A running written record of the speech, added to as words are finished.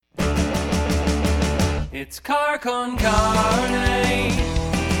It's car con carne.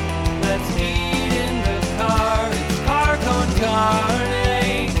 Let's eat in the car. It's car con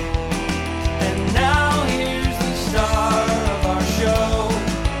carne. And now here's the star of our show,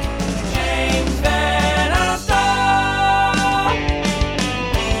 James Van Alstyne.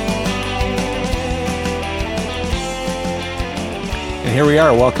 And here we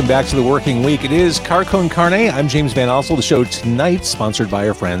are. Welcome back to the working week. It is Car Con Carne. I'm James Van Alstyne. The show tonight sponsored by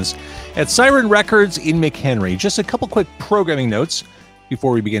our friends at Siren Records in McHenry. Just a couple quick programming notes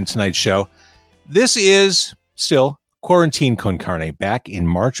before we begin tonight's show. This is still Quarantine Con Carne back in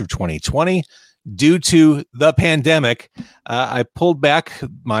March of 2020. Due to the pandemic, I pulled back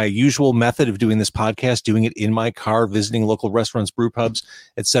my usual method of doing this podcast, doing it in my car, visiting local restaurants, brew pubs,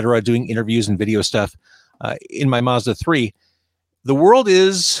 etc., doing interviews and video stuff in my Mazda 3. The world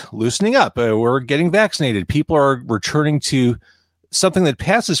is loosening up. We're getting vaccinated. People are returning to something that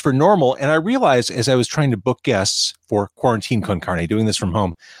passes for normal. And I realized as I was trying to book guests for Quarantine Con Carne, doing this from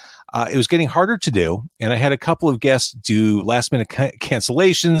home, it was getting harder to do. And I had a couple of guests do last minute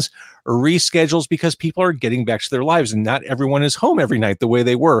cancellations or reschedules because people are getting back to their lives and not everyone is home every night the way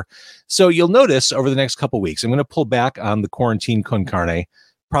they were. So you'll notice over the next couple of weeks, I'm going to pull back on the Quarantine Con Carne,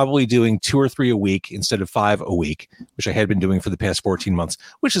 probably doing 2 or 3 a week instead of 5 a week, which I had been doing for the past 14 months,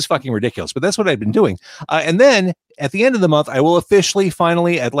 which is fucking ridiculous. But that's what I've been doing. And then at the end of the month, I will officially,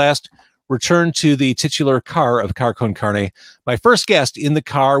 finally, at last, return to the titular car of Car Con Carne. My first guest in the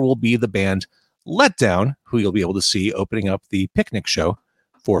car will be the band Letdown, who you'll be able to see opening up the picnic show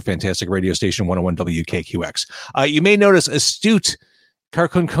for fantastic radio station 101 WKQX. You may notice astute Car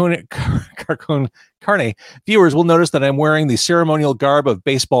Con Carne viewers will notice that I'm wearing the ceremonial garb of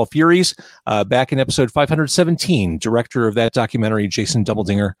Baseball Furies. Back in episode 517, director of that documentary, Jason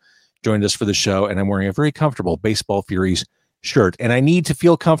Doubledinger, joined us for the show, and I'm wearing a very comfortable Baseball Furies shirt. And I need to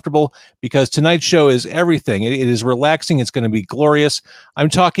feel comfortable because tonight's show is everything. It is relaxing. It's going to be glorious. I'm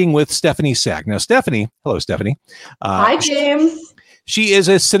talking with Stephanie Sack. Now, Stephanie, hello, Stephanie. Hi, James. She is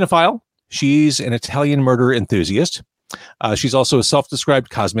a cinephile. She's an Italian murder enthusiast. She's also a self-described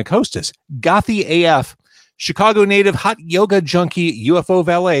cosmic hostess, gothy AF, Chicago native, hot yoga junkie, UFO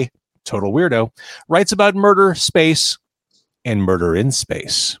valet, total weirdo, writes about murder, space, and murder in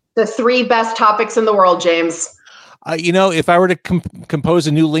space. The 3 best topics in the world, James. If I were to compose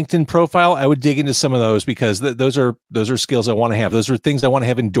a new LinkedIn profile, I would dig into some of those because those are skills I want to have. Those are things I want to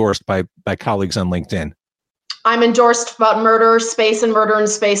have endorsed by colleagues on LinkedIn. I'm endorsed about murder, space, and murder in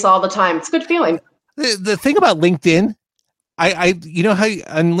space all the time. It's a good feeling. The thing about LinkedIn, I you know how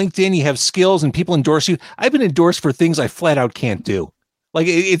on LinkedIn you have skills and people endorse you. I've been endorsed for things I flat out can't do. Like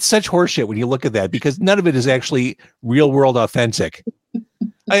it's such horseshit when you look at that because none of it is actually real world authentic.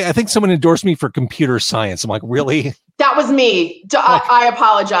 I think someone endorsed me for computer science. I'm like, really? That was me. I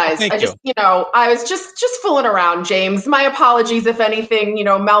apologize. I was just fooling around, James. My apologies if anything,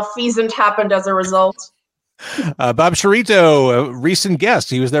 malfeasant happened as a result. Bob Sciarrito, a recent guest.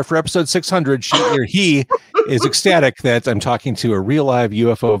 He was there for episode 600. He is ecstatic that I'm talking to a real live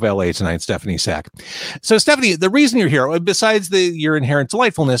UFO valet tonight, Stephanie Sack. So, Stephanie, the reason you're here, besides your inherent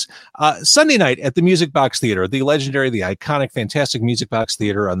delightfulness, Sunday night at the Music Box Theater, the legendary, the iconic, fantastic Music Box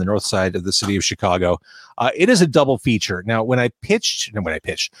Theater on the north side of the city of Chicago. It is a double feature. Now, when I posted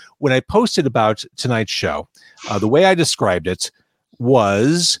about tonight's show, the way I described it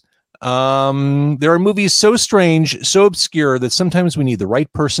was... there are movies so strange, so obscure that sometimes we need the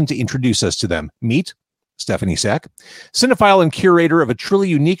right person to introduce us to them. Meet Stephanie Sack, cinephile and curator of a truly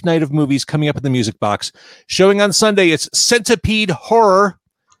unique night of movies coming up at the Music Box. Showing on Sunday, it's Centipede Horror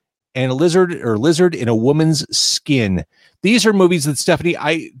and a lizard in a woman's skin. These are movies that Stephanie,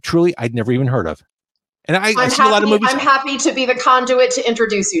 I'd never even heard of. And I see a lot of movies. I'm happy to be the conduit to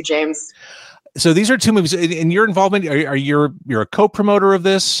introduce you, James. So these are 2 movies. In your involvement, you're a co-promoter of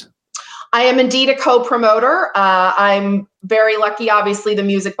this? I am indeed a co-promoter. I'm very lucky, obviously, the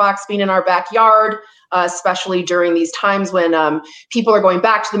Music Box being in our backyard, especially during these times when people are going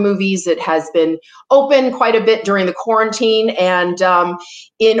back to the movies. It has been open quite a bit during the quarantine. And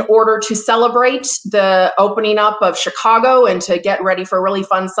in order to celebrate the opening up of Chicago and to get ready for a really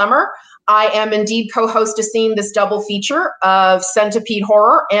fun summer, I am indeed co-hosting this double feature of Centipede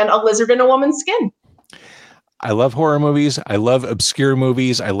Horror and A Lizard in a Woman's Skin. I love horror movies. I love obscure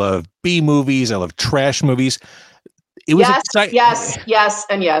movies. I love B movies. I love trash movies. It was exciting. Yes,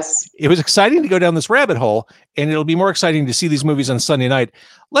 and yes. It was exciting to go down this rabbit hole, and it'll be more exciting to see these movies on Sunday night.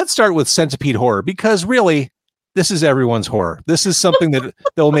 Let's start with Centipede Horror, because really, this is everyone's horror. This is something that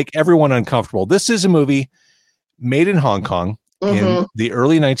will make everyone uncomfortable. This is a movie made in Hong Kong in the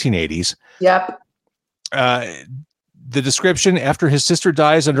early 1980s. Yep. The description: after his sister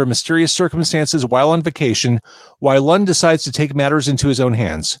dies under mysterious circumstances while on vacation, Wai Lun decides to take matters into his own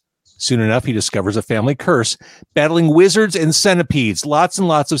hands. Soon enough, he discovers a family curse, battling wizards and centipedes. Lots and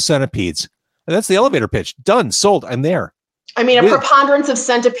lots of centipedes. And that's the elevator pitch. Done. Sold. I'm there. I mean, a preponderance of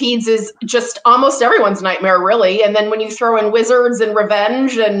centipedes is just almost everyone's nightmare, really. And then when you throw in wizards and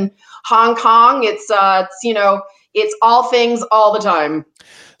revenge and Hong Kong, it's all things all the time.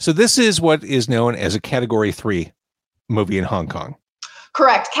 So this is what is known as a Category 3 movie in Hong Kong.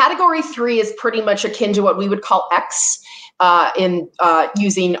 Correct. Category 3 is pretty much akin to what we would call X in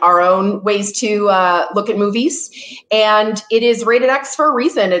using our own ways to look at movies. And it is rated X for a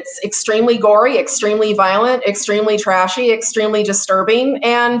reason. It's extremely gory, extremely violent, extremely trashy, extremely disturbing.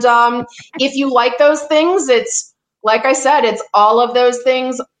 And if you like those things, it's, like I said, it's all of those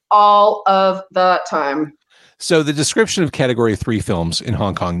things all of the time. So the description of Category 3 films in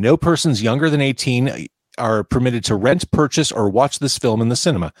Hong Kong: no persons younger than 18 are permitted to rent, purchase, or watch this film in the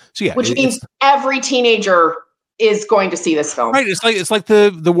cinema. So yeah, which means every teenager is going to see this film. Right. It's like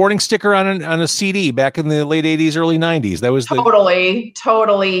the warning sticker on a CD back in the late 80s, early 90s. That was totally.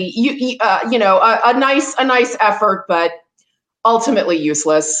 A nice effort, but ultimately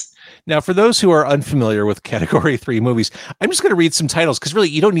useless. Now, for those who are unfamiliar with Category 3 movies, I'm just going to read some titles because really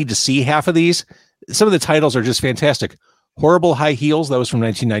you don't need to see half of these. Some of the titles are just fantastic. Horrible High Heels, that was from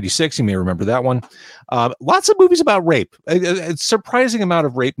 1996. You may remember that one. Lots of movies about rape. A surprising amount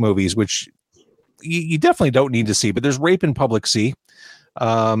of rape movies, which you definitely don't need to see, but there's Rape in Public Sea.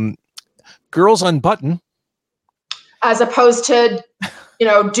 Girls Unbuttoned. As opposed to,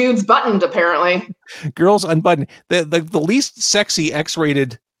 Dudes Buttoned, apparently. Girls Unbuttoned. The least sexy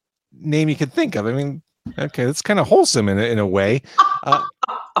X-rated name you could think of. I mean, okay, that's kind of wholesome in a way.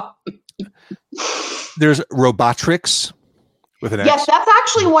 There's Robotrix. With an X. Yes, that's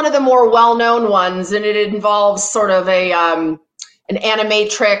actually one of the more well-known ones, and it involves sort of an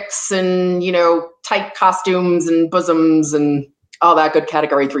animatrix and tight costumes and bosoms and all that good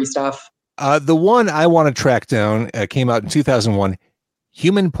Category 3 stuff. The one I want to track down came out in 2001,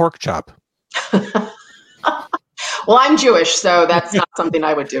 Human Pork Chop. Well, I'm Jewish, so that's not something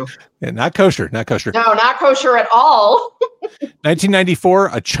I would do. Yeah, not kosher. No, not kosher at all.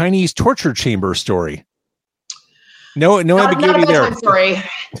 1994, A Chinese Torture Chamber Story. No ambiguity there. I'm sorry.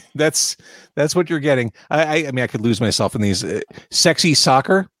 That's what you're getting. I mean, I could lose myself in these. Sexy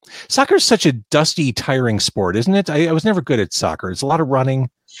Soccer. Soccer is such a dusty, tiring sport, isn't it? I was never good at soccer. It's a lot of running.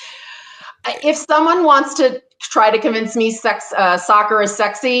 If someone wants to try to convince me soccer is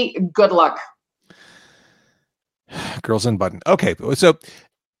sexy, good luck. Girls Unbuttoned. Okay, so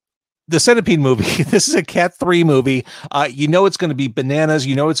the Centipede movie. This is a Cat 3 movie. It's going to be bananas.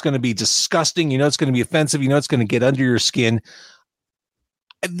 It's going to be disgusting. It's going to be offensive. It's going to get under your skin.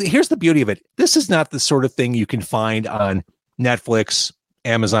 Here's the beauty of it. This is not the sort of thing you can find on Netflix,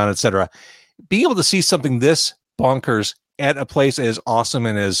 Amazon, etc. Being able to see something this bonkers at a place as awesome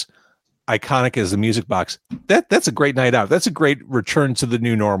and as iconic as the Music Box, that's a great night out. That's a great return to the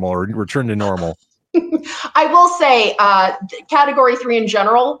new normal, or return to normal. I will say Category 3 in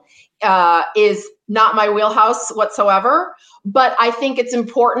general is not my wheelhouse whatsoever, but I think it's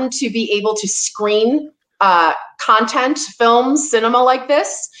important to be able to screen content, films, cinema like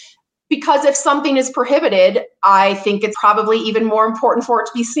this, because if something is prohibited, I think it's probably even more important for it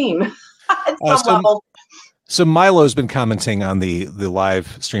to be seen at some level. So Milo's been commenting on the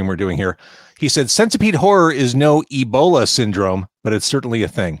live stream we're doing here. He said, centipede horror is no Ebola syndrome, but it's certainly a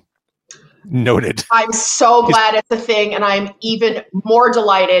thing. Noted. I'm so glad it's a thing, and I'm even more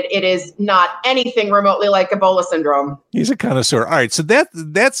delighted it is not anything remotely like Ebola syndrome. He's a connoisseur. All right, so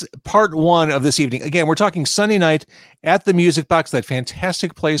that's part one of this evening. Again, we're talking Sunday night at the Music Box, that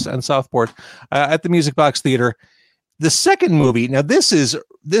fantastic place on Southport, at the Music Box Theater. The second movie, now this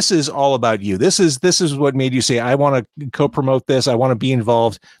is all about you. This is what made you say, I want to co-promote this. I want to be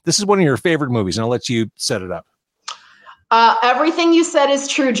involved. This is one of your favorite movies, and I'll let you set it up. Everything you said is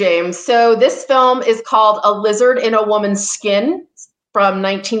true, James. So this film is called A Lizard in a Woman's Skin from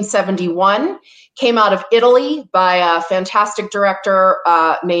 1971. Came out of Italy by a fantastic director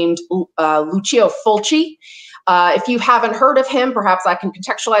named Lucio Fulci. If you haven't heard of him, perhaps I can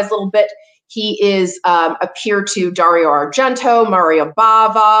contextualize a little bit. He is a peer to Dario Argento, Mario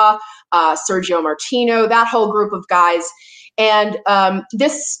Bava, Sergio Martino, that whole group of guys. And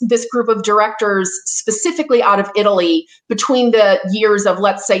this group of directors, specifically out of Italy, between the years of,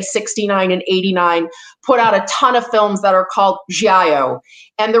 let's say, 69 and 89, put out a ton of films that are called giallo.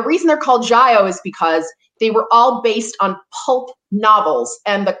 And the reason they're called giallo is because they were all based on pulp novels,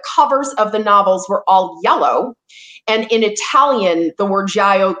 and the covers of the novels were all yellow. And in Italian, the word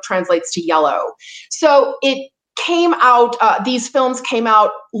giallo translates to yellow. So it came out, these films came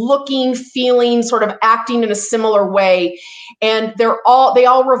out looking, feeling, sort of acting in a similar way. And they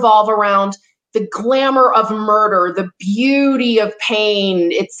all revolve around the glamour of murder, the beauty of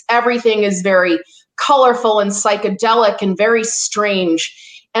pain. Everything is very colorful and psychedelic and very strange.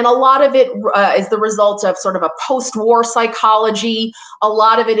 And a lot of it is the result of sort of a post-war psychology. A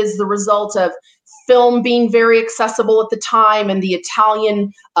lot of it is the result of film being very accessible at the time, and the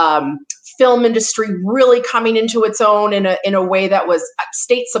Italian film industry really coming into its own in a way that was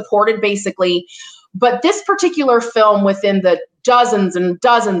state supported, basically. But this particular film, within the dozens and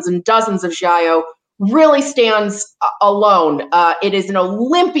dozens and dozens of Giallo, really stands alone. It is an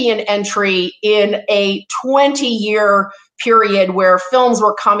Olympian entry in a 20-year period where films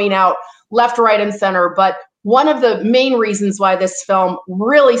were coming out left, right, and center. But one of the main reasons why this film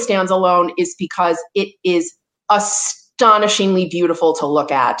really stands alone is because it is astonishingly beautiful to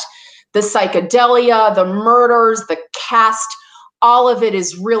look at. The psychedelia, the murders, the cast, all of it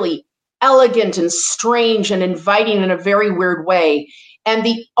is really elegant and strange and inviting in a very weird way. And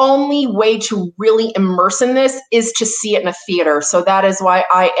the only way to really immerse in this is to see it in a theater. So that is why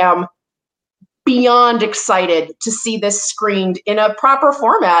I am beyond excited to see this screened in a proper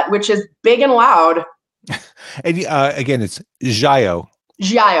format, which is big and loud. And again, it's Giallo.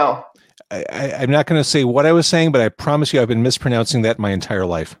 Giallo. I'm not going to say what I was saying, but I promise you I've been mispronouncing that my entire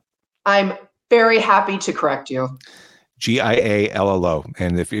life. I'm very happy to correct you. Giallo.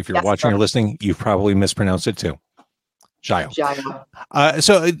 And if you're Yes, watching sir. or listening, you've probably mispronounced it too. Giallo. Giallo.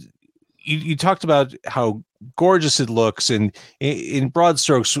 So you talked about how gorgeous it looks, and in broad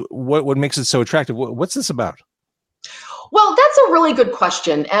strokes, what makes it so attractive? What's this about? Well, that's a really good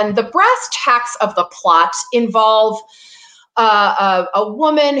question. And the brass tacks of the plot involve a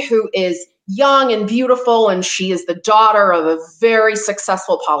woman who is young and beautiful, and she is the daughter of a very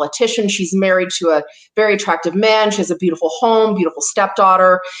successful politician. She's married to a very attractive man. She has a beautiful home, beautiful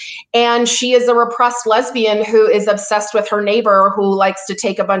stepdaughter, and she is a repressed lesbian who is obsessed with her neighbor who likes to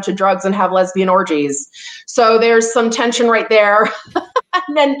take a bunch of drugs and have lesbian orgies. So there's some tension right there.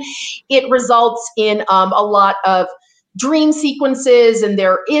 And then it results in a lot of dream sequences, and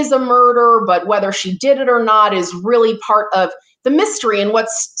there is a murder, but whether she did it or not is really part of the mystery. And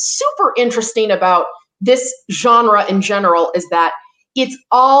what's super interesting about this genre in general is that it's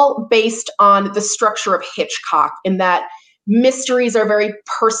all based on the structure of Hitchcock, in that mysteries are very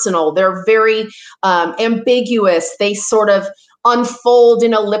personal. They're very ambiguous. They sort of unfold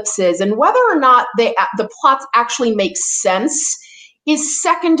in ellipses, and whether or not the plots actually make sense is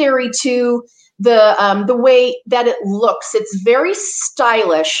secondary to the way that it looks. It's very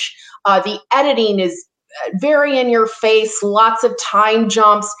stylish. The editing is very in your face, lots of time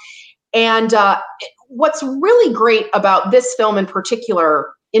jumps. And what's really great about this film in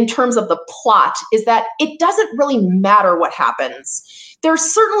particular, in terms of the plot, is that it doesn't really matter what happens. There's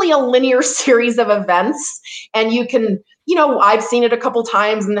certainly a linear series of events, and you can, I've seen it a couple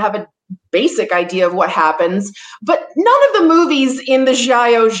times and have a basic idea of what happens, but none of the movies in the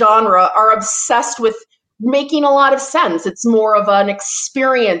Giallo genre are obsessed with making a lot of sense. It's more of an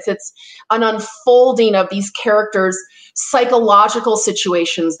experience. It's an unfolding of these characters' psychological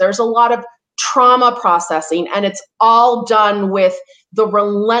situations. There's a lot of trauma processing, and it's all done with the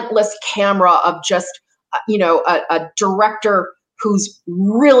relentless camera of just, a director who's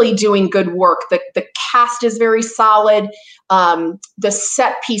really doing good work. The cast is very solid. The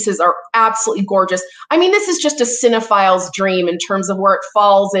set pieces are absolutely gorgeous. I mean, this is just a cinephile's dream in terms of where it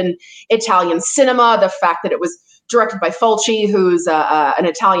falls in Italian cinema. The fact that it was directed by Fulci, who's an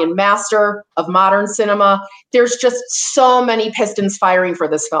Italian master of modern cinema. There's just so many pistons firing for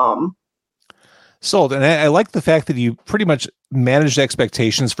this film. Sold. And I like the fact that you pretty much managed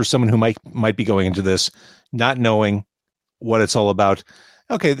expectations for someone who might be going into this not knowing what it's all about.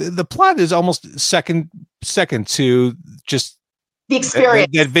 Okay, the plot is almost second to just the experience,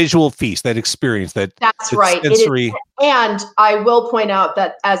 that visual feast, that experience, that's right. Sensory. And I will point out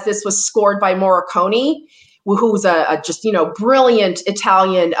that as this was scored by Morricone, who's a just brilliant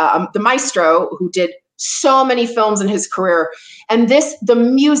Italian, the maestro who did so many films in his career, and the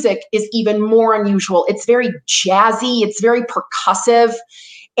music is even more unusual. It's very jazzy, it's very percussive,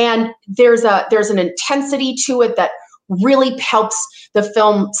 and there's an intensity to it that really helps the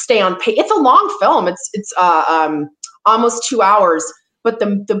film stay on pace. It's a long film. It's almost 2 hours, but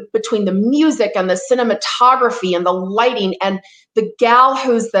the between the music and the cinematography and the lighting and the gal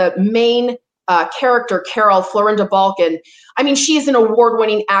who's the main character, Carol, Florinda Balkan, I mean, she's an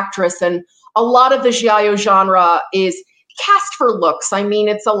award-winning actress, and a lot of the Giallo genre is cast for looks. I mean,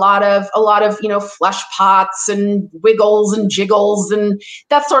 it's a lot of flesh pots and wiggles and jiggles, and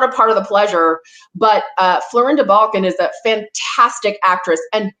that's sort of part of the pleasure. But Florinda Balkan is a fantastic actress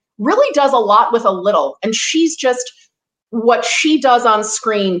and really does a lot with a little. And she's just, what she does on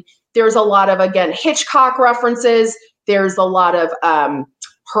screen, there's a lot of, again, Hitchcock references. There's a lot of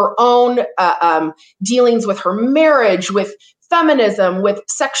her own dealings with her marriage, with feminism, with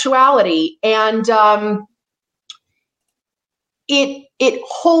sexuality, and it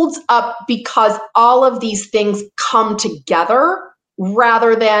holds up because all of these things come together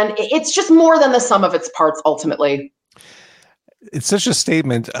rather than, it's just more than the sum of its parts ultimately. It's such a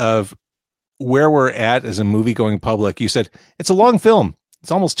statement of where we're at as a movie going public. You said it's a long film.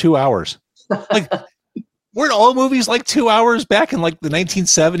 It's almost 2 hours. Like, weren't all movies like 2 hours back in like the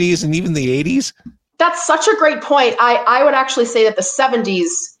 1970s and even the 80s? That's such a great point. I would actually say that the 70s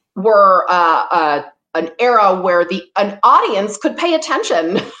were an era where an audience could pay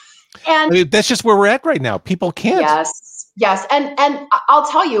attention. And I mean, that's just where we're at right now. People can't. Yes. And I'll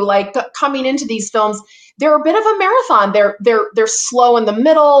tell you, like, coming into these films, they're a bit of a marathon. They're slow in the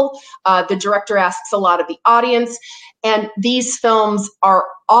middle. The director asks a lot of the audience. And these films are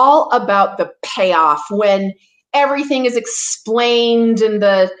all about the payoff when everything is explained and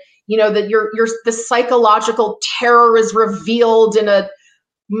the psychological terror is revealed in a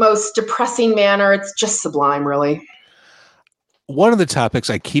most depressing manner. It's just sublime, really. One of the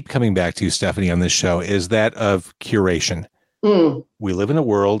topics I keep coming back to, Stephanie, on this show is that of curation. We live in a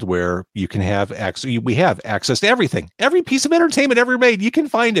world where you can have access. We have access to everything, every piece of entertainment ever made. You can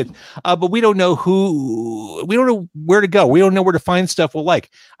find it, but we don't know we don't know where to go. We don't know where to find stuff we'll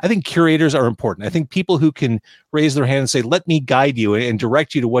like. I think curators are important. I think people who can raise their hand and say, "Let me guide you and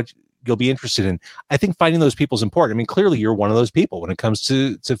direct you to what you'll be interested in." I think finding those people is important. I mean, clearly you're one of those people when it comes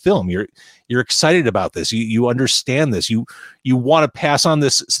to film. You're excited about this. You understand this. You want to pass on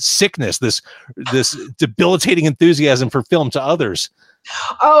this sickness, this debilitating enthusiasm for film to others.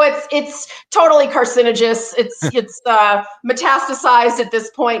 Oh, it's totally carcinogenous. It's metastasized at this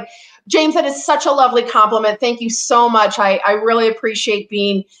point. James, that is such a lovely compliment. Thank you so much. I really appreciate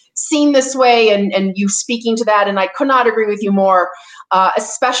being seen this way and you speaking to that. And I could not agree with you more.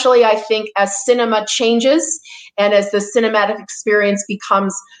 Especially, I think, as cinema changes and as the cinematic experience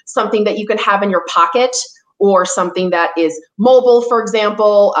becomes something that you can have in your pocket or something that is mobile, for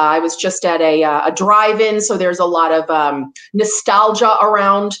example. I was just at a drive-in, so there's a lot of nostalgia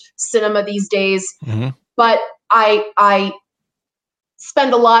around cinema these days. Mm-hmm. But I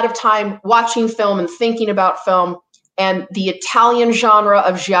spend a lot of time watching film and thinking about film, and the Italian genre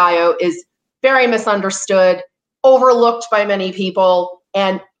of giallo is very misunderstood, overlooked by many people,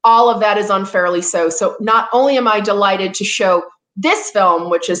 and all of that is unfairly so. So not only am I delighted to show this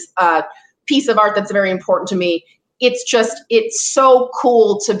film, which is a piece of art that's very important to me, it's so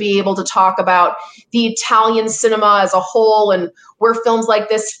cool to be able to talk about the Italian cinema as a whole and where films like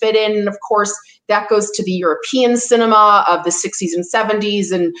this fit in. And of course, that goes to the European cinema of the 60s and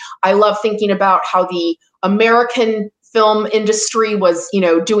 70s. And I love thinking about how the American film industry was,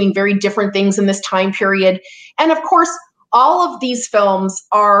 doing very different things in this time period. And of course, all of these films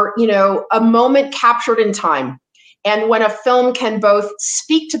are, a moment captured in time. And when a film can both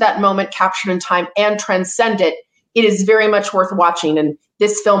speak to that moment captured in time and transcend it, it is very much worth watching. And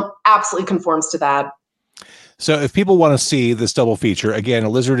this film absolutely conforms to that. So if people want to see this double feature, again, A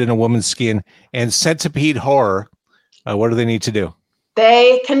Lizard in a Woman's Skin and Centipede Horror, what do they need to do?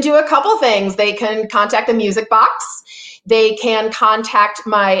 They can do a couple things. They can contact the Music Box. They can contact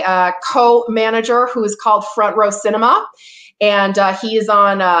my co-manager, who is called Front Row Cinema, and he is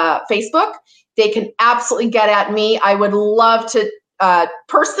on Facebook. They can absolutely get at me. I would love to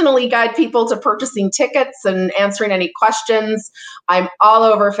personally guide people to purchasing tickets and answering any questions. I'm all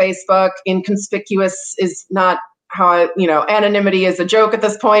over Facebook. Inconspicuous is not how anonymity is a joke at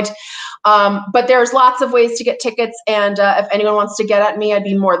this point. But there's lots of ways to get tickets. And if anyone wants to get at me, I'd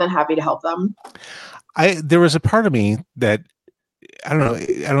be more than happy to help them. There was a part of me that, I don't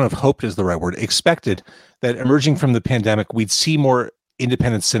know if hoped is the right word, expected that emerging from the pandemic, we'd see more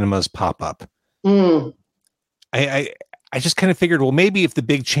independent cinemas pop up. I just kind of figured, well, maybe if the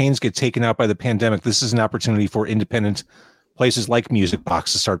big chains get taken out by the pandemic, this is an opportunity for independent places like Music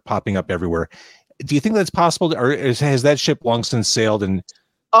Box to start popping up everywhere. Do you think that's possible, or has that ship long since sailed? And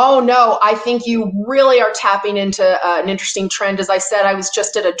oh, no, I think you really are tapping into an interesting trend. As I said, I was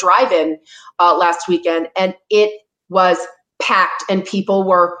just at a drive-in last weekend, and it was packed, and people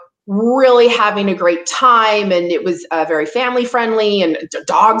were really having a great time, and it was very family friendly, and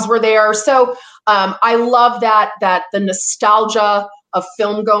dogs were there. So I love that the nostalgia of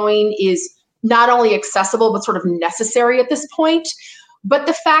film going is not only accessible, but sort of necessary at this point. But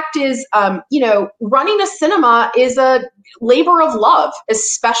the fact is, running a cinema is a labor of love,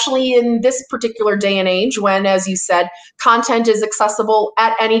 especially in this particular day and age when, as you said, content is accessible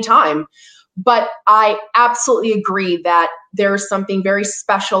at any time. But I absolutely agree that there's something very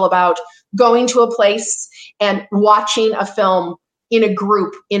special about going to a place and watching a film in a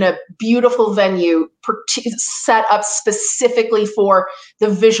group, in a beautiful venue, set up specifically for the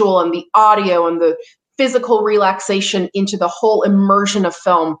visual and the audio and the physical relaxation into the whole immersion of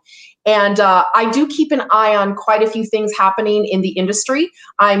film. And I do keep an eye on quite a few things happening in the industry.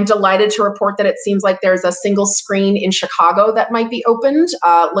 I'm delighted to report that it seems like there's a single screen in Chicago that might be opened,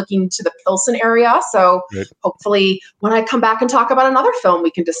 looking to the Pilsen area. So Good. Hopefully when I come back and talk about another film,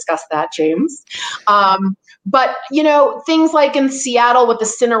 we can discuss that, James. But, things like in Seattle with the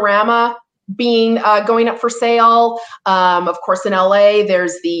Cinerama being going up for sale. Of course, in LA,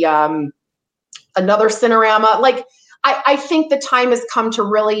 there's the another Cinerama. Like, I think the time has come to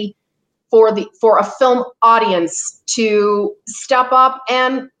really for a film audience to step up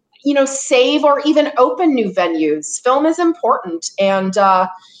and, save or even open new venues. Film is important. And the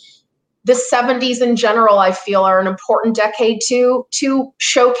 70s in general, I feel, are an important decade to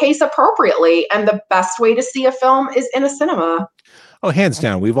showcase appropriately. And the best way to see a film is in a cinema. Oh, hands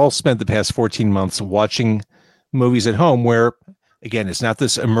down. We've all spent the past 14 months watching movies at home where, again, it's not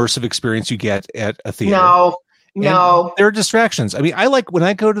this immersive experience you get at a theater. No. There are distractions. I mean, when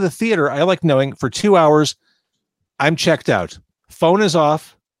I go to the theater, I like knowing for 2 hours, I'm checked out. Phone is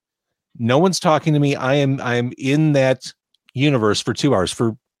off. No one's talking to me. I am in that universe for 2 hours,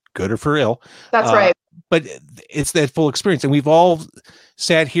 for good or for ill. That's right. But it's that full experience. And we've all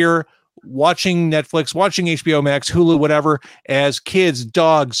sat here watching Netflix, watching HBO Max, Hulu, whatever, as kids,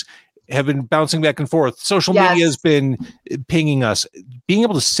 dogs have been bouncing back and forth. Social media has been pinging us. Being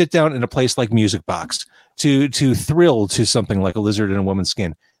able to sit down in a place like Music Box to thrill to something like A Lizard in a Woman's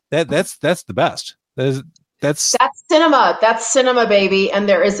Skin, that's the best. That's cinema. That's cinema, baby. And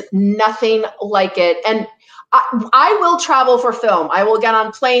there is nothing like it. And I will travel for film. I will get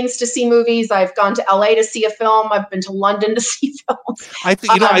on planes to see movies. I've gone to LA to see a film. I've been to London to see films. I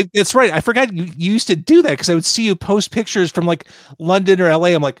think that's right. I forgot you used to do that because I would see you post pictures from like London or LA.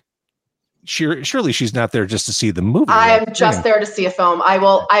 I'm like, surely she's not there just to see the movie. I am just there to see a film. I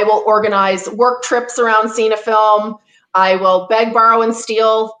will organize work trips around seeing a film. I will beg, borrow, and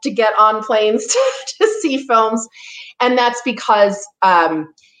steal to get on planes to see films. And that's because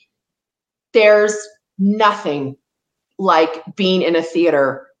there's nothing like being in a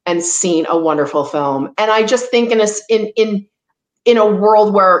theater and seeing a wonderful film. And I just think in a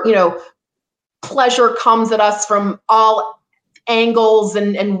world where, pleasure comes at us from all angles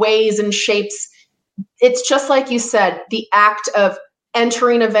and ways and shapes, it's just like you said, the act of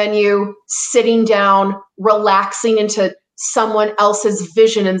entering a venue, sitting down, relaxing into someone else's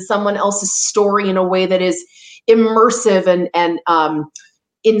vision and someone else's story in a way that is immersive and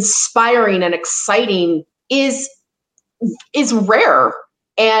inspiring and exciting is rare,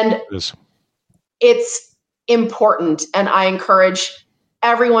 and it's important. And I encourage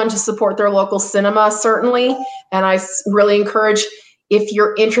everyone to support their local cinema, certainly. And I really encourage, if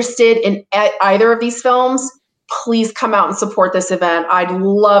you're interested in either of these films, please come out and support this event. I'd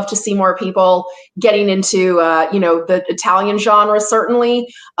love to see more people getting into, the Italian genre,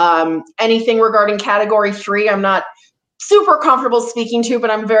 certainly. Anything regarding Category 3, I'm not super comfortable speaking to, but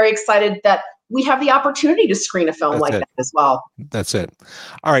I'm very excited that we have the opportunity to screen a film that as well. That's it.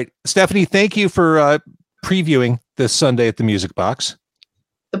 All right, Stephanie, thank you for previewing this Sunday at the Music Box.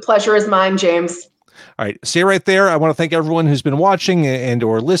 The pleasure is mine, James. All right, stay right there. I want to thank everyone who's been watching and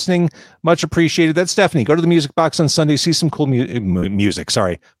or listening. Much appreciated. That's Stephanie. Go to the Music Box on Sunday. See some cool music.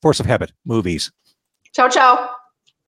 Sorry. Force of Habit movies. Ciao, ciao.